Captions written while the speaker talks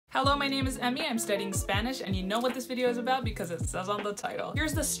Hello, my name is Emmy. I'm studying Spanish, and you know what this video is about because it says on the title.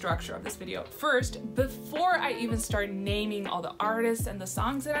 Here's the structure of this video. First, before I even start naming all the artists and the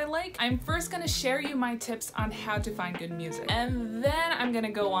songs that I like, I'm first gonna share you my tips on how to find good music. And then I'm gonna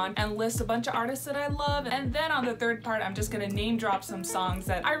go on and list a bunch of artists that I love. And then on the third part, I'm just gonna name drop some songs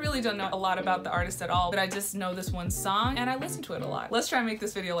that I really don't know a lot about the artist at all, but I just know this one song and I listen to it a lot. Let's try and make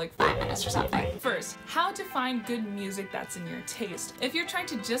this video like 5 minutes or something. First, how to find good music that's in your taste. If you're trying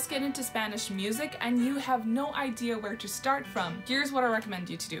to just get into Spanish music and you have no idea where to start from, here's what I recommend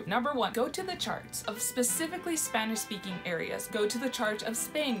you to do. Number 1, go to the charts of specifically Spanish-speaking areas. Go to the charts of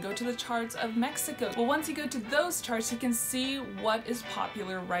Spain, go to the charts of Mexico. Well, once you go to those charts, you can see what is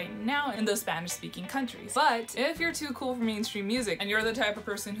popular right now in those Spanish-speaking countries. But if you're too cool for mainstream music and you're the type of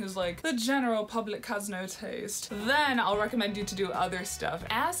person who's like, the general public has no taste, then I'll recommend you to do other stuff.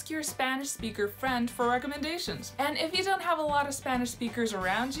 Ask your Spanish speaker friend for recommendations. And if you don't have a lot of Spanish speakers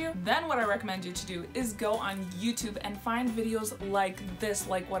around you, then what I recommend you to do is go on YouTube and find videos like this,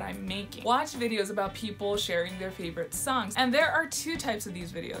 like what I'm making. Watch videos about people sharing their favorite songs. And there are 2 types of these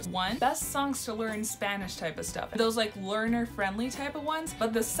videos. 1, best songs to learn Spanish type of stuff. Those like learner-friendly type of ones.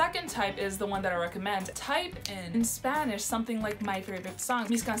 But the second type is the one that I recommend. Type in Spanish something like my favorite songs,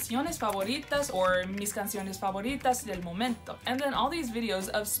 mis canciones favoritas, or mis canciones favoritas del momento. And then all these videos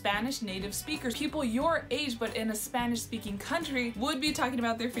of Spanish native speakers, people your age but in a Spanish-speaking country, would be talking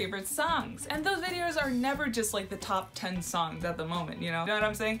about their favorite songs. And those videos are never just like the top 10 songs at the moment, you know what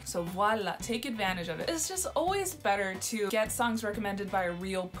I'm saying? So voila, take advantage of it. It's just always better to get songs recommended by a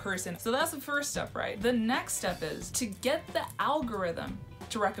real person. So that's the first step, right? The next step is to get the algorithm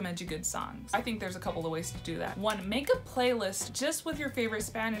to recommend you good songs. I think there's a couple of ways to do that. 1, make a playlist just with your favorite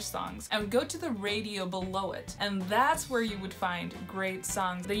Spanish songs and go to the radio below it. And that's where you would find great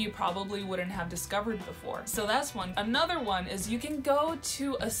songs that you probably wouldn't have discovered before. So that's one. Another one is you can go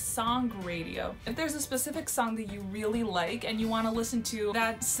to a song radio. If there's a specific song that you really like and you want to listen to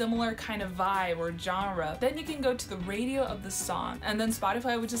that similar kind of vibe or genre, then you can go to the radio of the song. And then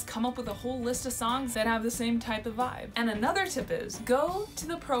Spotify would just come up with a whole list of songs that have the same type of vibe. And another tip is go to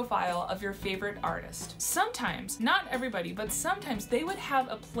the profile of your favorite artist. Sometimes, not everybody, but sometimes they would have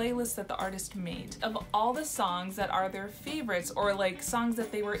a playlist that the artist made of all the songs that are their favorites or like songs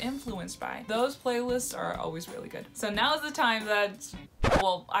that they were influenced by. Those playlists are always really good. So now is the time that,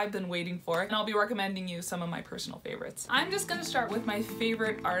 well, I've been waiting for, and I'll be recommending you some of my personal favorites. I'm just gonna start with my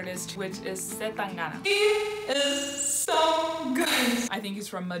favorite artist, which is C.Tangana. He is so good. I think he's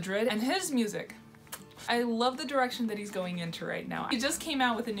from Madrid, and his music, I love the direction that he's going into right now. He just came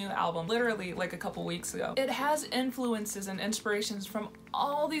out with a new album, literally like a couple weeks ago. It has influences and inspirations from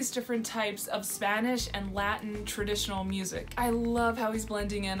all these different types of Spanish and Latin traditional music. I love how he's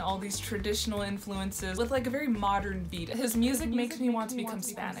blending in all these traditional influences with like a very modern beat. His music makes me want to become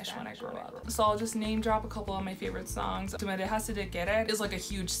Spanish when I grow up. So I'll just name drop a couple of my favorite songs. Tu me dejaste de querer is like a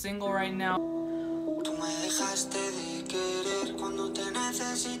huge single right now.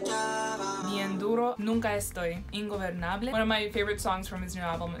 Bien duro, nunca estoy, ingobernable. One of my favorite songs from his new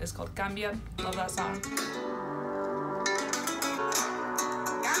album is called Cambia. Love that song.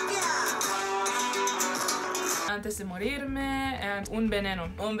 Antes de morirme and Un veneno.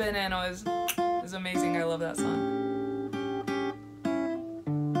 Un veneno is amazing. I love that song.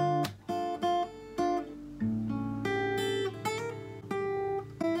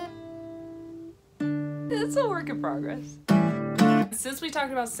 It's a work in progress. Since we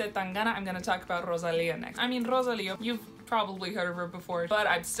talked about C.Tangana, I'm gonna talk about Rosalía next. I mean, Rosalía, you've probably heard of her before, but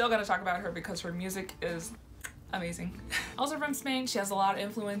I'm still gonna talk about her because her music is amazing. Also from Spain, she has a lot of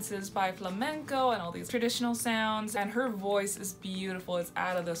influences by flamenco and all these traditional sounds, and her voice is beautiful. It's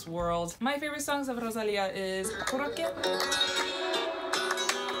out of this world. My favorite songs of Rosalía is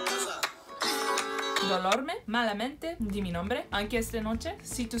Dolorme, Malamente, Di mi nombre, Aunque esta noche,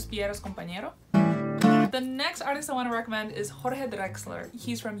 Si tú supieras compañero. The next artist I want to recommend is Jorge Drexler.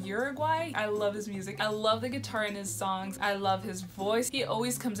 He's from Uruguay. I love his music. I love the guitar in his songs. I love his voice. He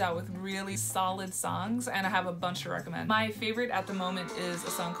always comes out with really solid songs, and I have a bunch to recommend. My favorite at the moment is a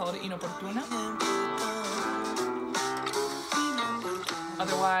song called Inoportuna.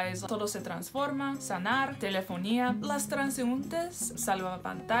 Otherwise, Todo se transforma, Sanar, Telefonía, Las transeúntes,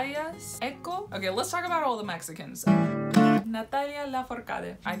 Salvapantallas, Echo. Okay, let's talk about all the Mexicans. Natalia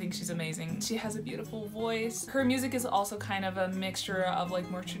Lafourcade. I think she's amazing. She has a beautiful voice. Her music is also kind of a mixture of like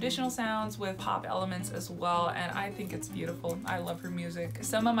more traditional sounds with pop elements as well, and I think it's beautiful. I love her music.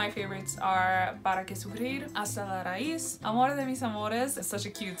 Some of my favorites are Para que sufrir, Hasta la raíz, Amor de mis amores. It's such a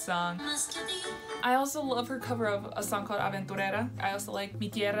cute song. I also love her cover of a song called Aventurera. I also like Mi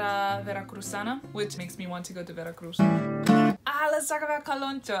Tierra Veracruzana, which makes me want to go to Veracruz. Ah, let's talk about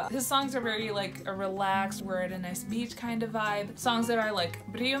Caloncho. His songs are very like a relaxed, we're at a nice beach kind of vibe. Songs that are like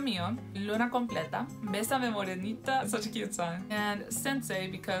Brillo Mío, Luna Completa, Bésame Morenita, such a cute song, and Sensei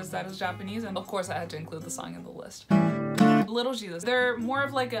because that is Japanese, and of course I had to include the song in the list. Little Jesus. They're more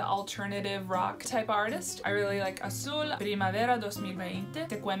of like an alternative rock type artist. I really like Azul, Primavera 2020,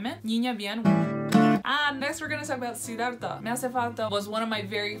 Te Cueme, Niña Bien. And next we're gonna talk about Siddhartha. Me Hace Falta was one of my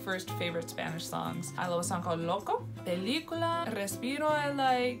very first favorite Spanish songs. I love a song called Loco, Película, Respiro I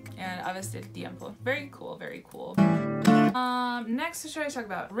like, and A Veces del Tiempo. Very cool, very cool. Next, should I talk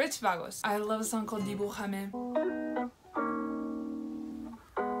about Rich Vagos? I love a song called Dibújame.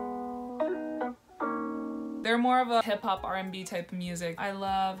 They're more of a hip-hop R&B type of music. I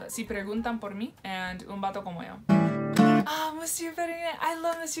love Si Preguntan Por Mí and Un Vato Como Yo. Ah, Monsieur Periné. I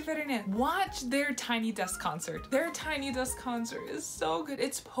love Monsieur Periné. Watch their Tiny Desk concert. Their Tiny Desk concert is so good.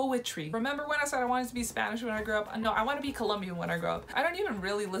 It's poetry. Remember when I said I wanted to be Spanish when I grew up? No, I want to be Colombian when I grow up. I don't even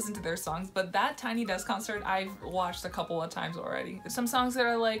really listen to their songs, but that Tiny Desk concert I've watched a couple of times already. Some songs that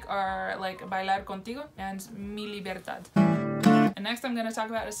I like are like Bailar Contigo and Mi Libertad. And next I'm gonna talk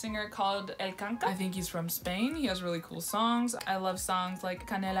about a singer called El Kanka. I think he's from Spain. He has really cool songs. I love songs like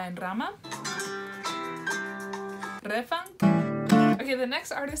Canela en Rama, Refang. Okay, the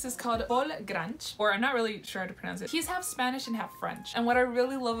next artist is called Pol Granch, or I'm not really sure how to pronounce it. He's half Spanish and half French. And what I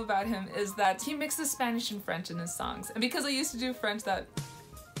really love about him is that he mixes Spanish and French in his songs. And because I used to do French, that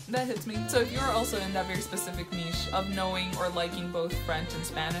hits me. So if you're also in that very specific niche of knowing or liking both French and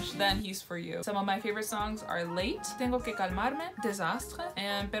Spanish, then he's for you. Some of my favorite songs are Late, Tengo que Calmarme, Desastre,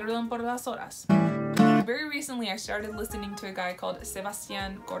 and Perdón por las Horas. Very recently I started listening to a guy called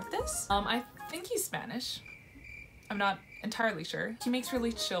Sebastián Cortés. I think he's Spanish. I'm not entirely sure. He makes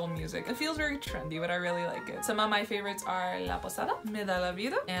really chill music. It feels very trendy, but I really like it. Some of my favorites are La Posada, Me da la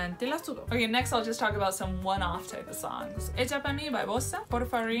Vida, and Te la Sudo. Okay, next I'll just talk about some one-off type of songs. Hecha pa mí by Bossa,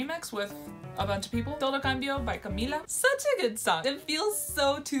 Porfa remix with a bunch of people, Todo Cambio by Camila. Such a good song. It feels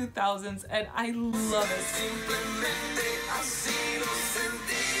so 2000s and I love it.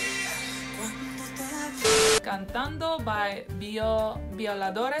 Cantando by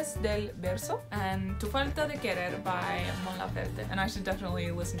Violadores del Verso and Tu Falta de Querer by Mon Laferte. And I should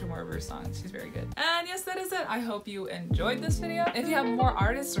definitely listen to more of her songs. She's very good. And yes, that is it. I hope you enjoyed this video. If you have more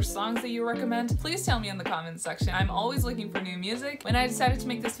artists or songs that you recommend, please tell me in the comments section. I'm always looking for new music. When I decided to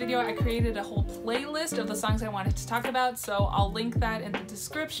make this video, I created a whole playlist of the songs I wanted to talk about, so I'll link that in the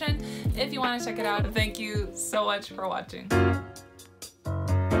description if you want to check it out. Thank you so much for watching.